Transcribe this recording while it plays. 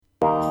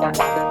It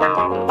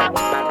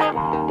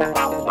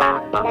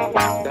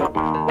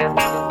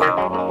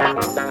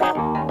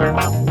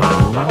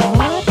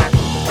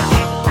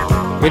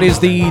is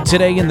the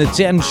Today in the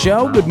 10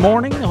 show. Good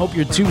morning. I hope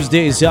your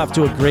Tuesday is off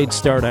to a great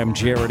start. I'm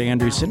Jared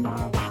Anderson.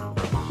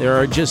 There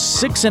are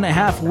just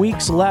 6.5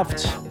 weeks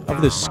left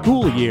of the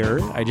school year.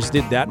 I just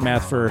did that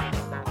math for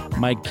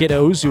my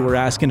kiddos who were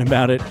asking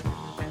about it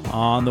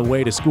on the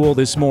way to school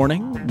this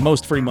morning.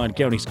 Most Fremont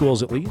County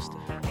schools, at least.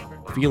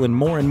 Feeling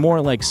more and more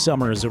like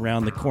summer is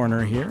around the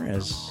corner here,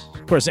 as,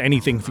 of course,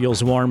 anything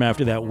feels warm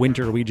after that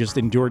winter we just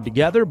endured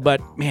together.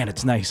 But, man,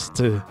 it's nice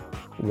to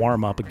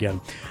warm up again.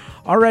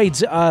 All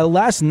right,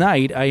 last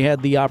night I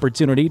had the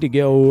opportunity to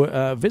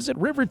go visit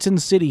Riverton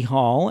City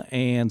Hall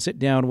and sit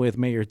down with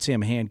Mayor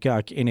Tim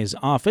Hancock in his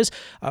office.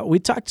 We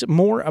talked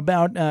more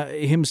about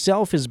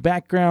himself, his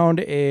background,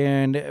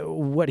 and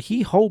what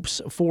he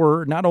hopes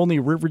for not only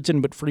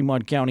Riverton but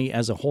Fremont County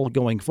as a whole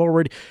going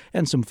forward,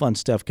 and some fun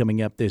stuff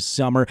coming up this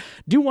summer.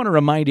 Do want to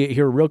remind you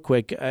here real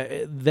quick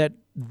that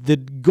the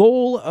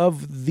goal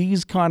of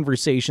these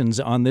conversations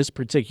on this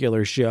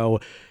particular show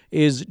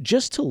is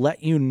just to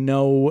let you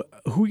know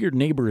who your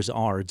neighbors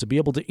are, to be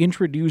able to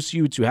introduce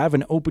you, to have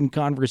an open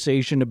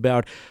conversation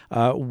about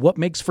what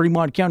makes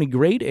Fremont County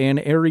great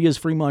and areas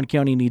Fremont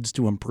County needs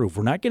to improve.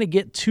 We're not going to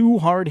get too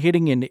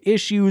hard-hitting into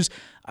issues.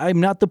 I'm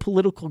not the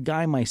political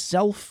guy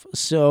myself,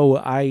 so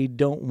I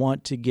don't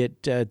want to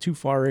get too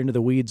far into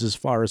the weeds as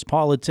far as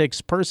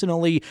politics.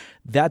 Personally,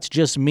 that's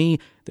just me.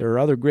 There are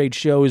other great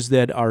shows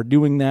that are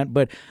doing that,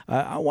 but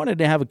I wanted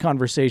to have a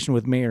conversation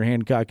with Mayor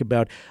Hancock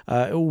about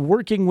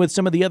working with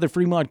some of the other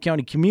Fremont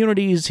County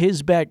communities,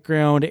 his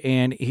background,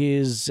 and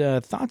his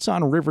thoughts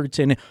on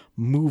Riverton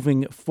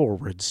moving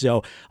forward.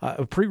 So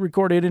a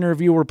pre-recorded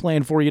interview we're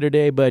playing for you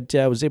today, but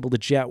I was able to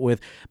chat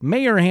with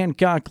Mayor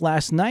Hancock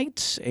last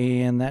night,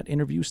 and that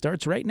interview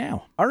starts right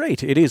now. All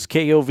right, it is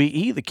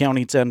KOVE, the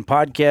County 10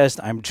 podcast.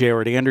 I'm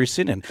Jared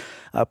Anderson, and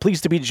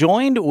pleased to be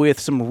joined with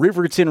some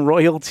Riverton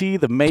royalty.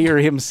 The mayor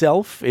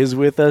himself is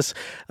with us,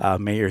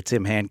 Mayor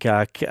Tim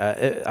Hancock.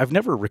 I've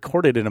never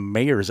recorded in a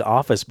mayor's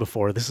office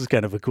before. This is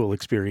kind of a cool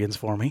experience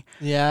for me.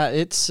 Yeah,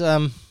 it's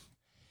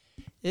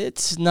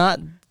not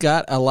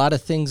got a lot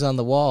of things on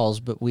the walls,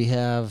 but we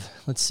have,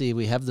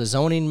 we have the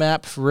zoning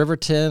map for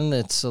Riverton.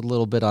 It's a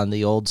little bit on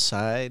the old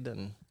side,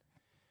 and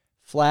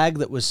flag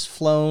that was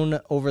flown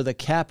over the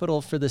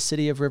Capitol for the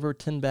city of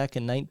Riverton back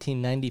in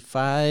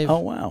 1995. Oh,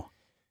 wow.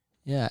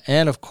 Yeah,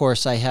 and of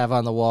course I have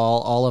on the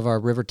wall all of our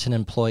Riverton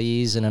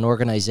employees and an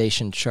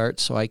organization chart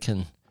so I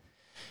can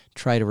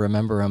try to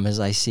remember them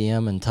as I see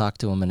them and talk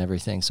to them and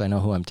everything, so I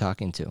know who I'm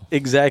talking to.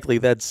 Exactly.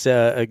 That's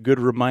a good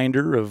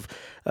reminder of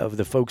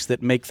the folks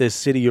that make this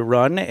city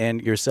run,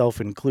 and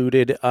yourself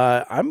included.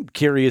 I'm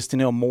curious to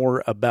know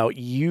more about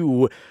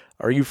you.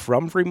 Are you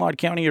from Fremont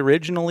County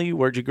originally?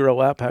 Where'd you grow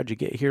up? How'd you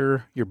get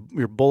here? Your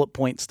bullet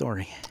point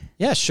story.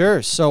 Yeah,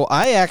 sure. So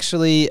I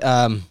actually,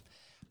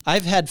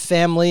 I've had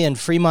family in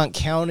Fremont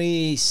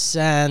County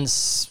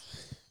since,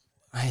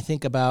 I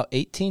think, about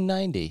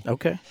 1890.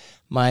 Okay.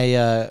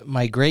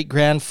 My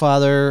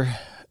great-grandfather,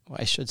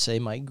 I should say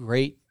my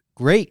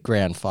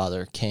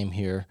great-great-grandfather came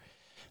here,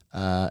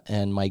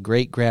 and my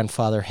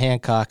great-grandfather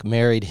Hancock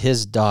married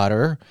his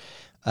daughter.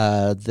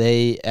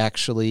 They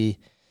actually,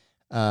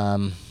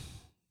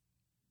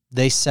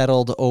 they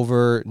settled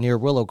over near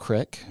Willow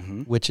Creek,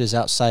 which is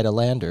outside of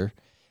Lander.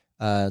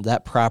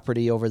 That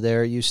property over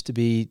there used to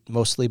be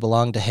mostly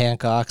belonged to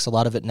Hancock's. A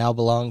lot of it now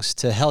belongs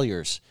to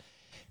Helliers.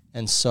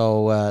 And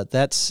so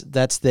that's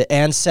the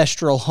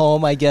ancestral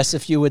home, I guess,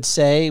 if you would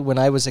say. When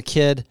I was a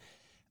kid,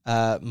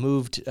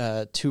 moved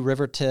to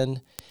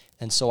Riverton.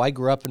 And so I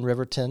grew up in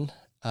Riverton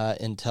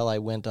until I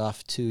went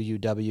off to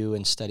UW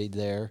and studied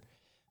there.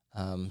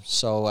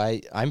 So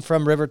I'm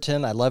from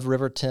Riverton. I love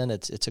Riverton.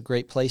 It's a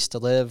great place to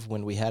live.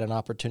 When we had an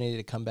opportunity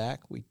to come back,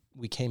 we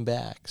came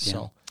back. Yeah.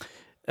 So.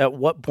 At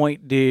what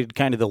point did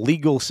kind of the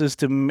legal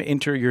system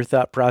enter your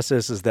thought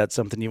process? Is that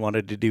something you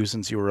wanted to do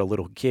since you were a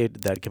little kid?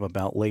 Did that come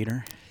about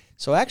later?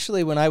 So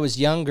actually, when I was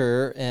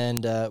younger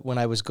and when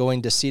I was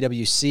going to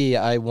CWC,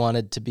 I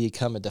wanted to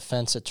become a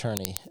defense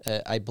attorney.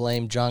 I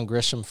blame John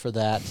Grisham for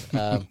that.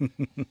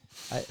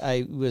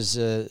 I was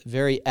a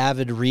very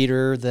avid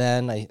reader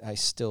then. I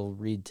still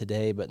read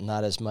today, but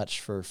not as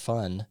much for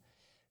fun.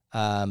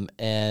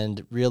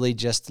 And really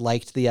just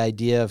liked the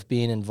idea of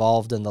being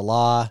involved in the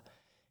law.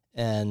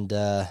 And,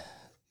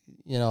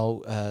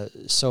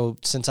 so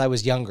since I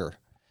was younger,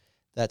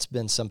 that's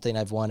been something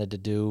I've wanted to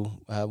do.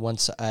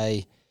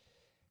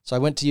 So I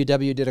went to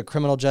UW, did a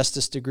criminal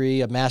justice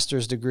degree, a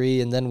master's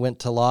degree, and then went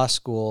to law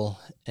school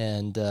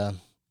and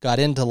got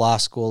into law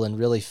school and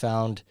really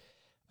found,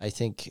 I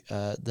think,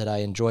 that I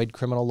enjoyed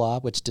criminal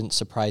law, which didn't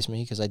surprise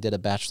me because I did a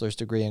bachelor's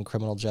degree in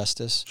criminal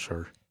justice.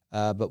 Sure.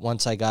 But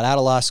once I got out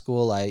of law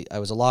school, I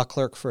was a law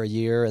clerk for a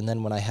year, and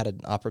then when I had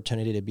an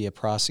opportunity to be a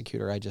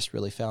prosecutor, I just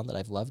really found that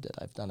I've loved it.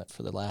 I've done it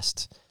for the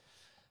last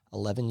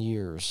 11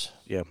 years.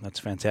 Yeah, that's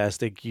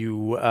fantastic.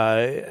 You,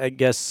 I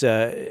guess,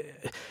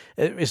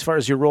 as far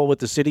as your role with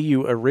the city,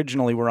 you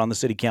originally were on the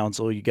city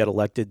council. You got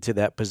elected to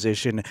that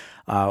position.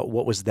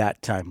 What was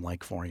that time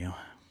like for you?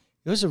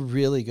 It was a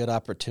really good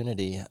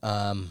opportunity.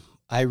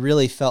 I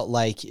really felt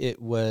like it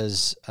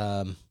was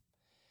an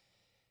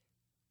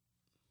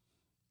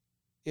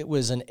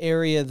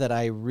area that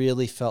I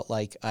really felt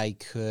like I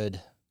could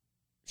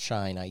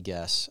shine, I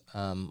guess.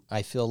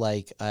 I feel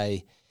like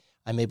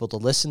I'm able to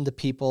listen to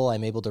people.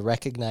 I'm able to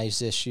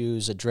recognize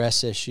issues,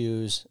 address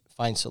issues,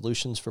 find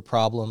solutions for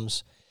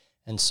problems.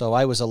 And so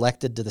I was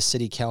elected to the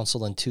city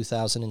council in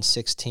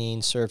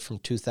 2016, served from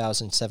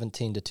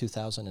 2017 to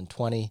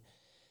 2020,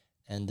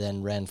 and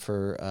then ran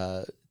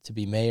for to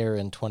be mayor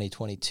in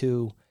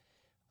 2022.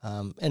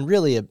 And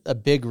really a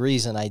big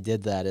reason I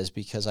did that is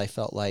because I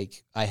felt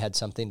like I had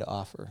something to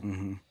offer.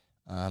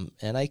 Mm-hmm.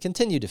 And I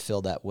continue to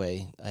feel that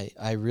way.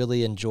 I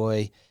really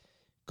enjoy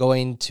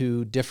going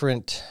to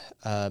different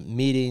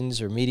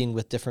meetings or meeting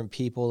with different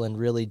people and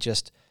really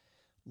just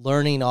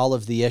learning all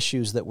of the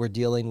issues that we're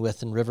dealing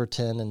with in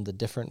Riverton and the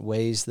different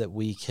ways that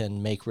we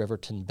can make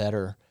Riverton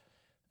better.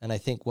 And I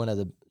think one of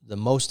the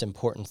most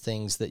important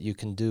things that you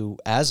can do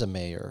as a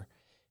mayor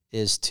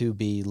is to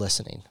be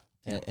listening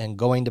and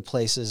going to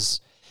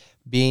places,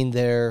 being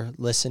there,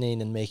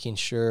 listening, and making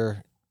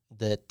sure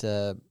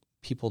that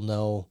people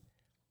know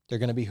they're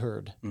going to be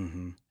heard.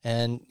 Mm-hmm.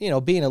 And,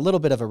 being a little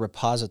bit of a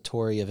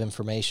repository of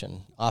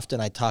information. Often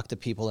I talk to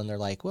people and they're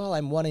like, well,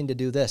 I'm wanting to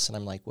do this. And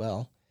I'm like,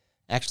 well,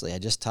 actually, I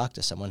just talked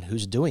to someone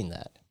who's doing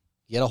that.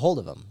 Get a hold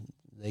of them.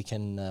 They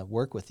can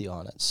work with you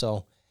on it.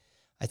 So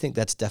I think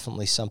that's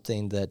definitely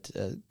something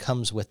that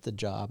comes with the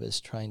job,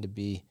 is trying to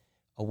be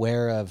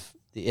aware of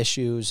the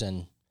issues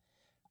and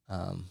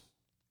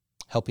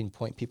helping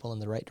point people in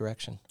the right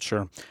direction.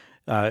 Sure.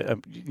 I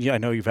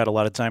know you've had a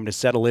lot of time to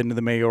settle into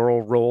the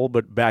mayoral role,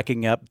 but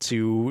backing up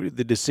to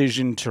the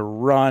decision to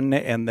run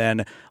and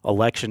then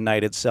election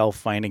night itself,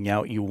 finding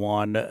out you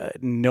won,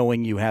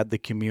 knowing you had the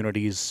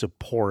community's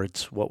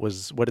support,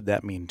 what did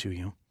that mean to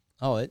you?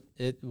 Oh,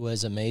 it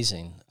was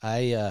amazing.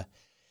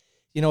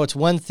 It's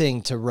one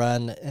thing to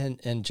run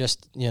and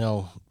just,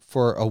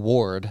 for a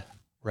ward,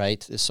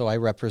 right? So I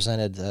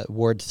represented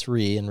Ward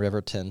 3 in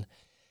Riverton,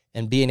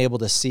 and being able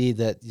to see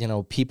that,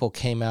 people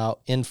came out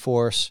in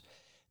force.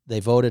 They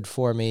voted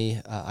for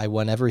me. I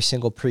won every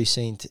single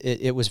precinct.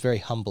 It was very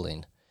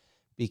humbling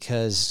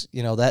because,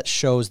 that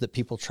shows that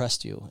people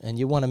trust you, and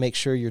you want to make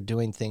sure you're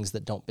doing things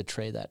that don't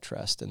betray that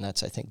trust. And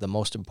that's, I think, the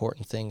most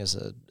important thing as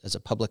a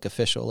public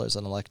official, as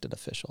an elected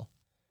official.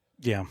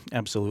 Yeah,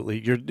 absolutely.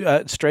 You're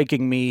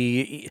striking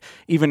me,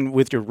 even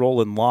with your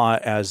role in law,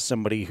 as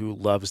somebody who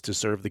loves to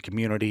serve the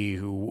community,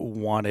 who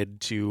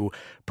wanted to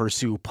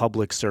pursue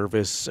public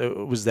service.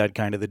 Was that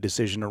kind of the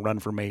decision to run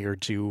for mayor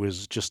too,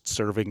 was just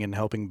serving and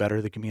helping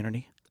better the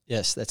community?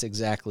 Yes, that's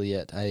exactly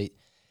it.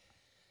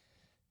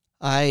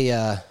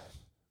 I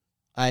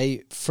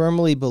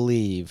firmly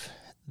believe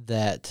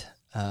that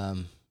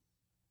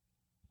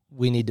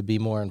we need to be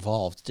more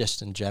involved,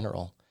 just in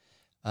general,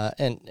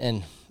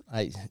 and.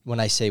 When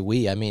I say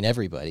we, I mean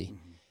everybody.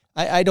 Mm-hmm.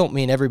 I don't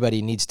mean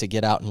everybody needs to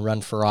get out and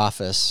run for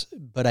office,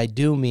 but I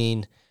do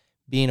mean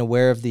being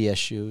aware of the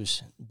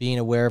issues, being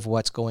aware of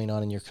what's going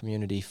on in your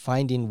community,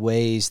 finding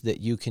ways that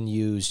you can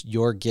use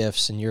your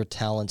gifts and your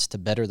talents to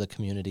better the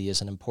community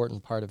is an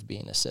important part of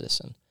being a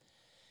citizen.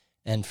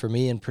 And for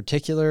me in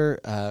particular,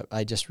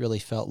 I just really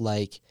felt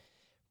like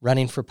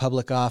running for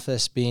public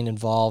office, being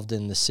involved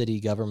in the city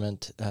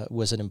government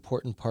was an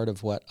important part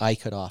of what I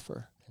could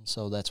offer. And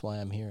so that's why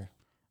I'm here.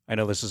 I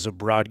know this is a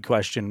broad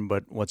question,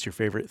 but what's your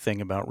favorite thing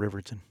about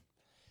Riverton?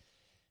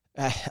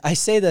 I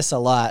say this a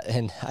lot,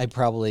 and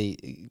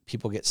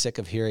people get sick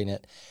of hearing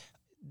it.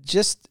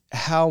 Just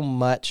how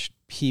much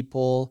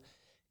people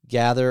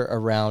gather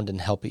around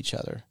and help each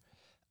other.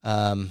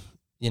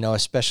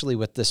 Especially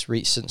with this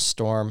recent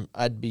storm,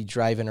 I'd be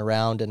driving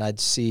around and I'd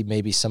see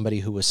maybe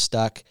somebody who was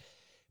stuck.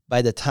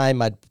 By the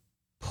time I'd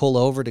pull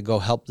over to go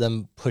help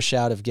them push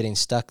out of getting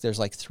stuck, there's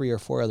like 3 or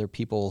 4 other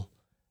people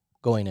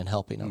going and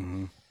helping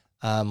them.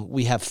 Mm-hmm.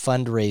 We have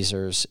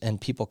fundraisers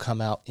and people come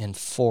out in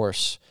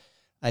force.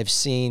 I've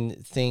seen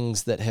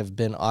things that have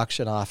been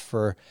auctioned off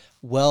for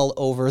well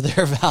over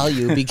their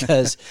value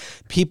because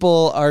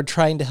people are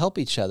trying to help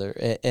each other.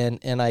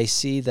 And I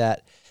see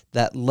that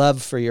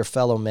love for your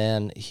fellow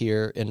man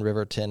here in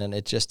Riverton, and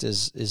it just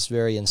is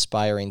very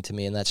inspiring to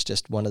me. And that's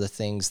just one of the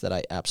things that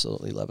I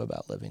absolutely love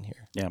about living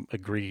here. Yeah,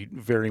 agree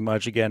very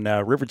much. Again,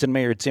 Riverton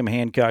Mayor Tim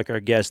Hancock, our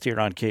guest here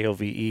on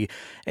KOVE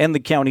and the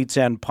County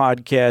 10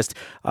 podcast.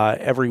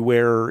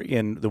 Everywhere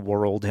in the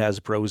world has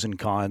pros and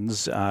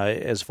cons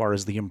as far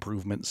as the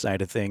improvement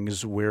side of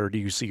things. Where do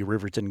you see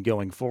Riverton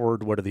going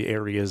forward? What are the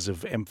areas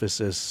of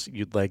emphasis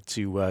you'd like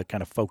to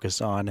kind of focus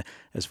on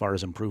as far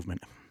as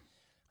improvement?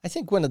 I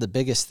think one of the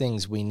biggest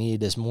things we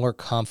need is more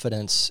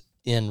confidence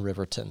in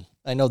Riverton.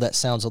 I know that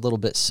sounds a little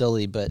bit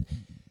silly, but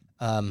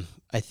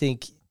I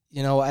think,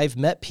 I've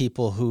met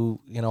people who,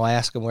 I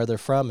ask them where they're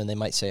from and they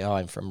might say, oh,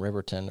 I'm from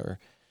Riverton, or,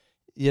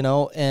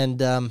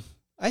 and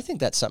I think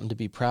that's something to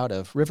be proud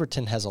of.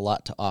 Riverton has a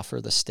lot to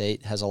offer the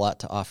state, has a lot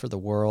to offer the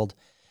world.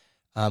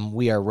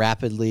 We are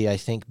rapidly, I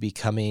think,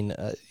 becoming,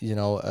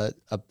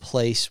 a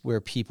place where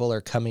people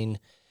are coming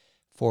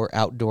for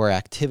outdoor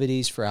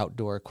activities, for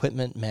outdoor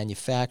equipment,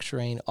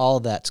 manufacturing. All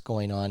of that's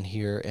going on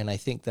here, and I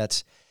think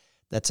that's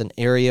an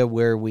area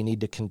where we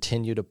need to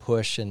continue to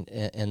push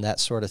and that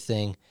sort of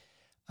thing.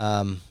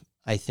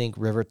 I think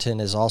Riverton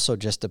is also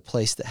just a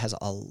place that has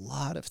a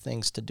lot of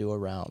things to do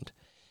around.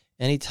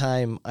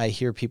 Anytime I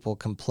hear people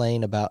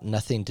complain about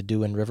nothing to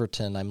do in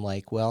Riverton, I'm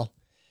like, well,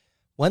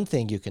 one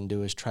thing you can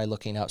do is try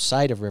looking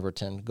outside of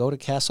Riverton. Go to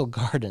Castle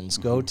Gardens,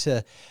 go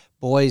to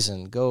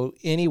Boysen, go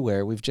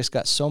anywhere. We've just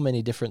got so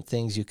many different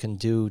things you can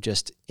do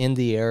just in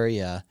the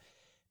area,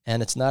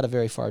 and it's not a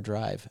very far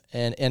drive.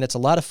 And it's a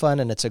lot of fun,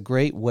 and it's a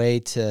great way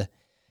to,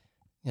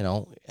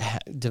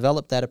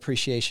 develop that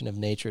appreciation of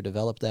nature,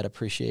 develop that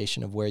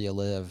appreciation of where you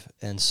live.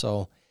 And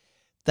so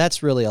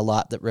that's really a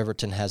lot that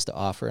Riverton has to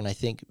offer, and I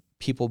think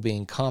people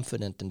being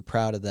confident and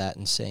proud of that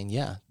and saying,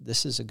 yeah,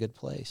 this is a good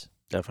place.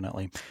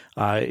 Definitely.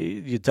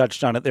 You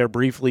touched on it there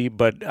briefly,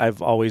 but I've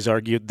always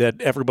argued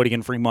that everybody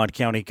in Fremont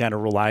County kind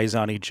of relies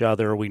on each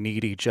other. We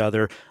need each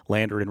other.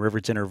 Lander and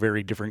Riverton are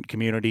very different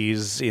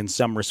communities in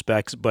some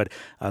respects, but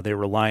they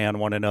rely on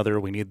one another.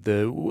 We need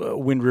the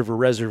Wind River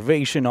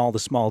Reservation, all the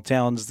small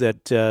towns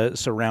that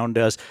surround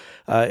us.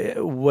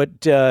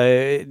 What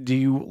do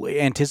you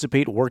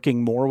anticipate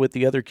working more with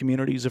the other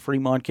communities of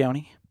Fremont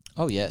County?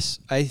 Oh, yes.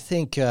 I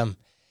think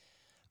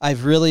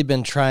I've really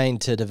been trying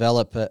to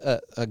develop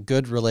a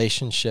good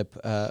relationship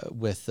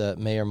with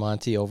Mayor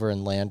Monty over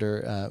in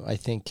Lander. I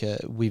think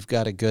we've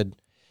got a good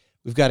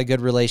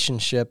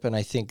relationship, and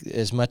I think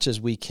as much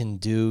as we can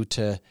do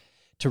to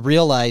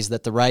realize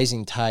that the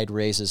rising tide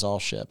raises all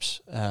ships.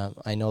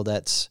 I know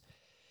that's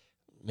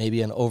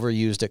maybe an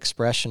overused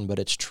expression, but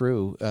it's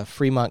true.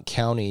 Fremont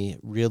County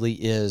really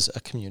is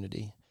a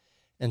community,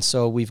 and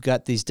so we've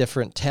got these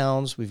different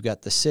towns, we've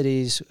got the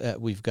cities,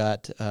 we've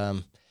got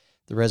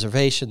the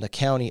reservation, the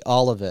county,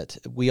 all of it.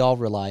 We all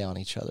rely on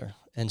each other.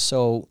 And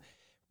so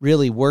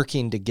really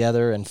working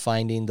together and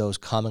finding those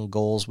common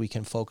goals we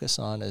can focus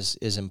on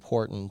is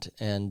important.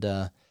 And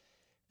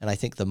I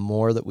think the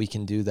more that we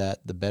can do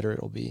that, the better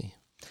it'll be.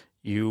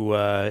 You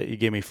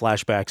gave me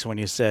flashbacks when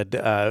you said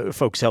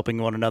folks helping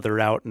one another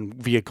out and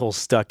vehicles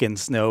stuck in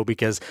snow,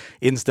 because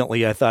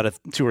instantly I thought of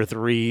 2 or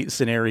 3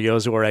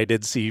 scenarios where I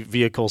did see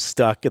vehicles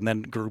stuck and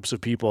then groups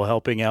of people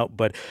helping out.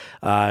 But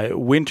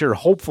winter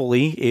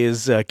hopefully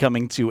is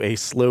coming to a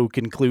slow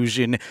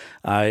conclusion.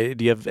 Do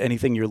you have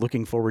anything you're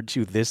looking forward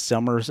to this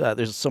summer?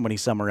 There's so many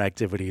summer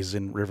activities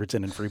in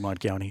Riverton and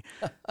Fremont County.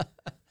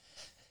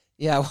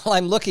 Yeah, well,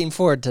 I'm looking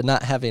forward to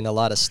not having a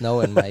lot of snow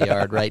in my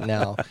yard right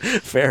now.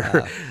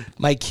 Fair.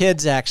 My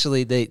kids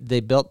actually, they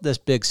built this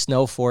big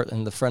snow fort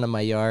in the front of my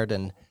yard,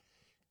 and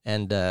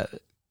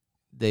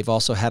they've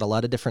also had a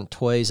lot of different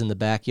toys in the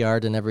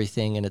backyard and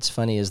everything. And it's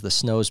funny, as the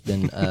snow's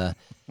been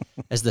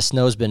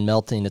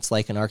melting, it's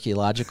like an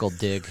archaeological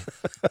dig,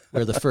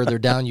 where the further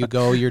down you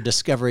go, you're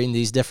discovering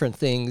these different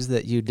things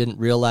that you didn't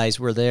realize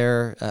were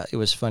there. It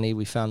was funny.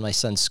 We found my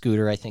son's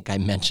scooter. I think I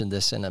mentioned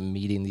this in a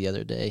meeting the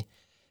other day.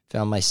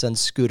 Found my son's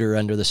scooter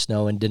under the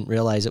snow and didn't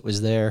realize it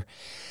was there.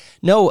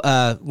 No,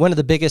 one of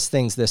the biggest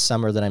things this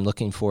summer that I'm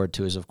looking forward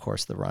to is, of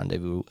course, the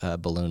Rendezvous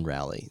Balloon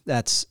Rally.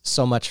 That's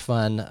so much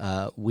fun.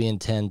 We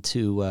intend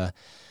to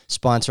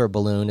sponsor a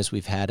balloon, as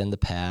we've had in the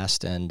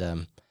past,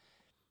 and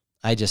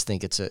I just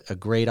think it's a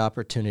great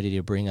opportunity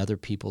to bring other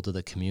people to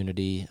the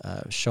community,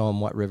 show them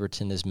what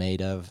Riverton is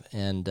made of,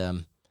 and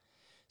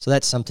so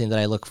that's something that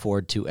I look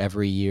forward to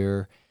every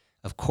year.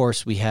 Of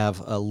course, we have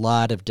a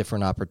lot of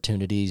different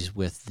opportunities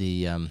with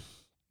the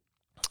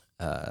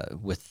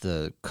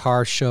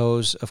car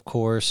shows, of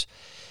course,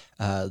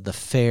 the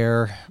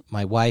fair.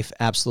 My wife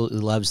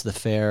absolutely loves the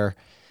fair.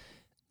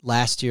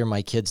 Last year,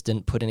 my kids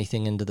didn't put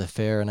anything into the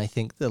fair, and I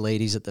think the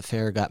ladies at the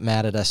fair got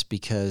mad at us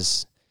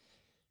because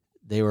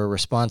they were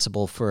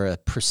responsible for a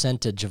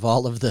percentage of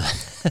all of the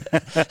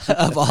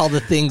of all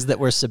the things that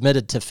were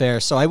submitted to fair.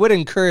 So I would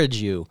encourage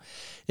you,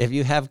 if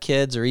you have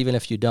kids, or even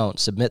if you don't,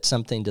 submit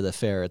something to the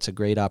fair. It's a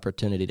great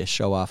opportunity to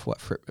show off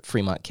what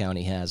Fremont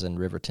County has, and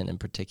Riverton in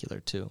particular,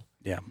 too.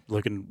 Yeah,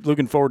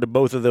 looking forward to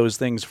both of those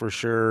things for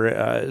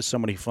sure. So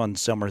many fun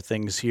summer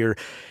things here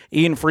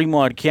in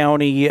Fremont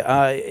County.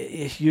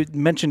 You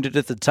mentioned it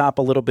at the top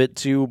a little bit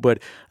too,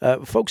 but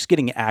folks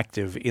getting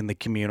active in the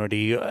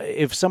community.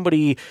 If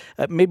somebody,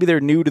 maybe they're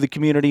new to the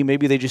community,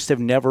 maybe they just have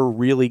never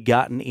really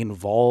gotten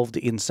involved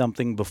in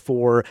something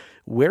before,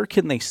 where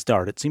can they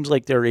start? It seems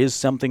like there is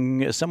some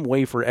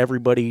way for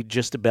everybody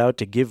just about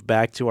to give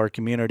back to our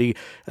community.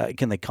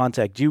 Can they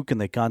contact you? Can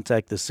they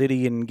contact the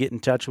city and get in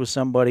touch with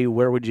somebody?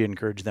 Where would you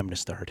encourage them to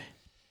start?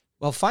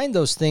 Well, find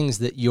those things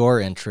that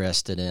you're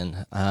interested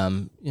in.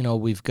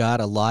 We've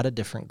got a lot of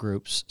different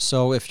groups.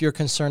 So if you're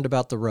concerned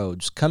about the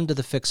roads, come to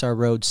the Fix Our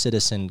Roads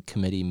Citizen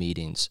Committee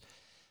meetings.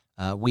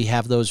 We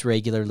have those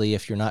regularly.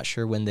 If you're not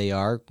sure when they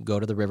are, go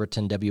to the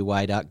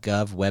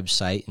rivertonwy.gov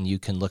website, and you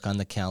can look on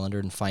the calendar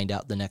and find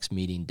out the next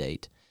meeting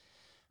date.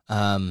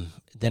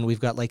 Then we've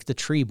got like the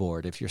tree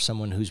board, if you're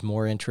someone who's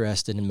more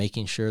interested in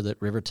making sure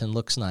that Riverton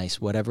looks nice,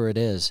 whatever it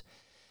is.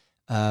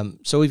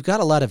 So we've got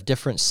a lot of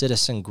different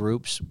citizen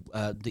groups.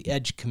 The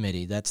Edge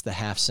Committee, that's the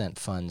half-cent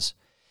funds.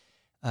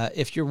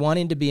 If you're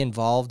wanting to be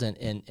involved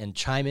and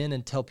chime in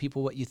and tell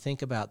people what you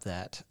think about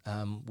that,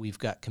 we've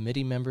got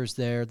committee members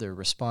there. They're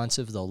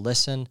responsive. They'll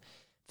listen.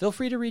 Feel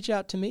free to reach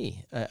out to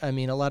me. I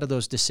mean, a lot of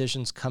those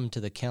decisions come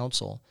to the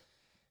council.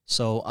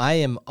 So I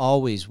am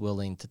always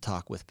willing to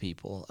talk with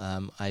people.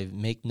 I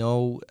make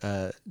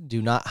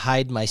do not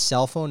hide my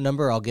cell phone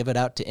number. I'll give it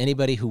out to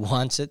anybody who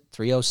wants it,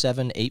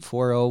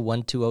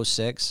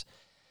 307-840-1206.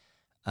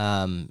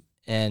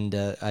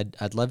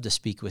 I'd love to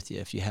speak with you.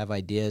 If you have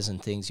ideas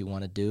and things you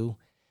want to do,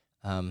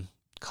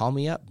 call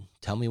me up.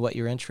 Tell me what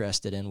you're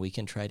interested in. We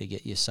can try to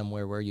get you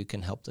somewhere where you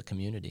can help the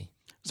community.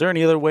 Is there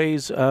any other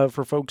ways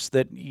for folks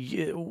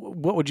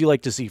what would you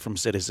like to see from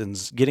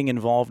citizens? Getting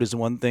involved is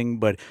one thing,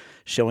 but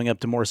showing up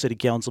to more city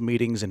council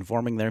meetings,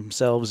 informing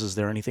themselves, is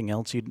there anything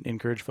else you'd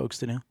encourage folks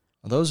to do?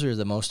 Well, those are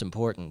the most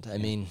important. I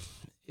mean,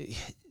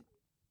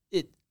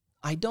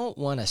 I don't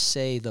want to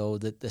say, though,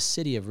 that the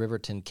City of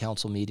Riverton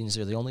council meetings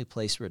are the only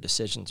place where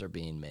decisions are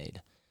being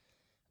made.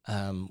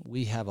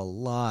 We have a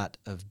lot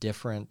of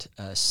different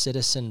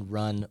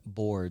citizen-run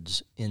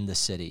boards in the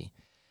city.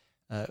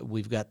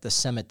 We've got the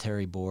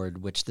cemetery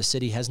board, which the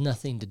city has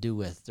nothing to do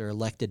with. They're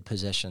elected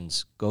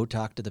positions. Go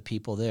talk to the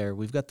people there.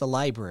 We've got the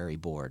library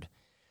board.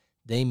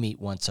 They meet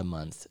once a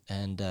month.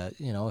 And,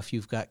 if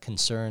you've got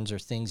concerns or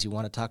things you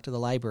want to talk to the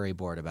library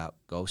board about,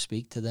 go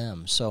speak to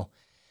them. So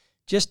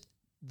just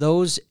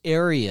those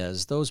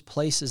areas, those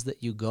places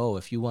that you go,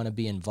 if you want to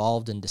be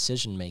involved in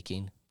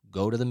decision-making,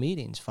 go to the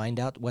meetings,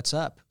 find out what's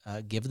up,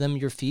 give them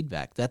your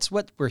feedback. That's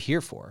what we're here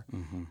for.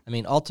 Mm-hmm. I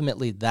mean,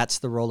 ultimately, that's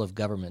the role of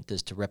government,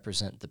 is to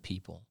represent the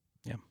people.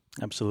 Yeah,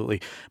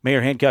 absolutely. Mayor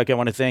Hancock, I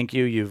want to thank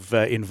you. You've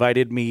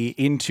invited me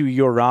into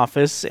your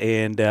office,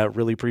 and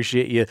really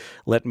appreciate you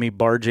letting me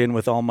barge in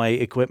with all my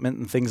equipment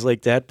and things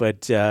like that.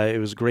 But it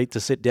was great to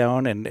sit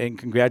down, and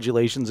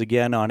congratulations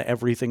again on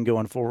everything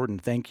going forward,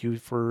 and thank you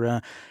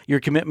for your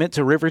commitment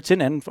to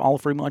Riverton and all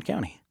of Fremont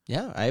County.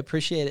 Yeah, I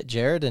appreciate it,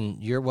 Jared,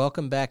 and you're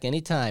welcome back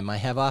anytime. I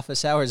have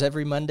office hours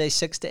every Monday,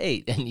 6 to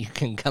 8, and you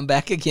can come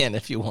back again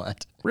if you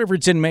want.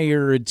 Riverton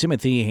Mayor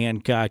Timothy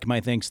Hancock,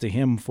 my thanks to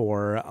him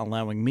for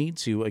allowing me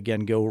to,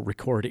 again, go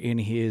record in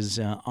his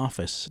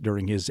office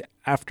during his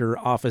after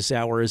office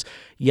hours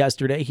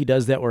yesterday. He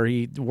does that where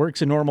he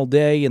works a normal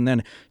day and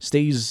then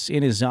stays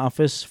in his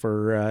office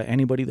for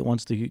anybody that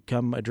wants to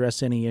come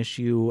address any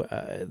issue.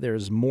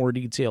 There's more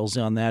details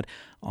on that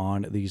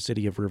on the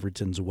City of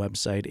Riverton's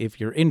website. If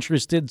you're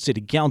interested,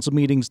 city council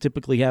meetings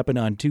typically happen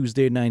on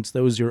Tuesday nights.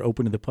 Those are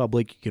open to the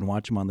public. You can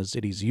watch them on the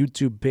city's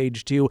YouTube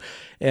page too.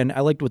 And I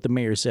liked what the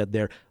mayor said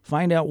there.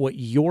 Find out what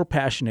you're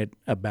passionate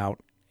about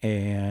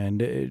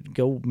and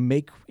go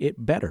make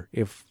it better.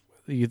 If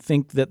you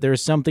think that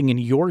there's something in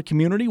your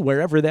community,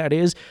 wherever that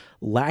is,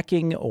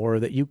 lacking or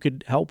that you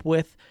could help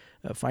with,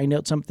 find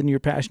out something you're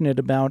passionate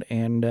about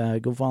and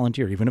go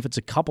volunteer. Even if it's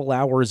a couple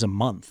hours a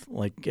month,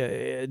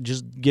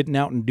 just getting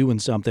out and doing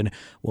something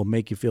will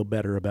make you feel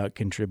better about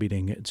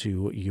contributing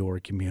to your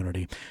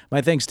community.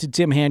 My thanks to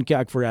Tim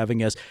Hancock for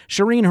having us.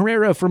 Shireen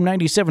Herrera from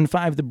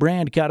 97.5 The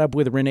Brand caught up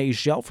with Renee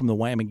Schell from the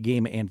Wyoming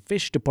Game and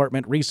Fish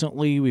Department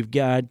recently. We've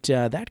got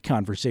that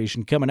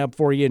conversation coming up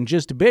for you in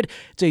just a bit.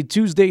 It's a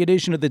Tuesday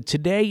edition of the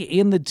Today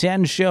in the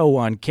 10 show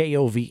on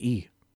KOVE.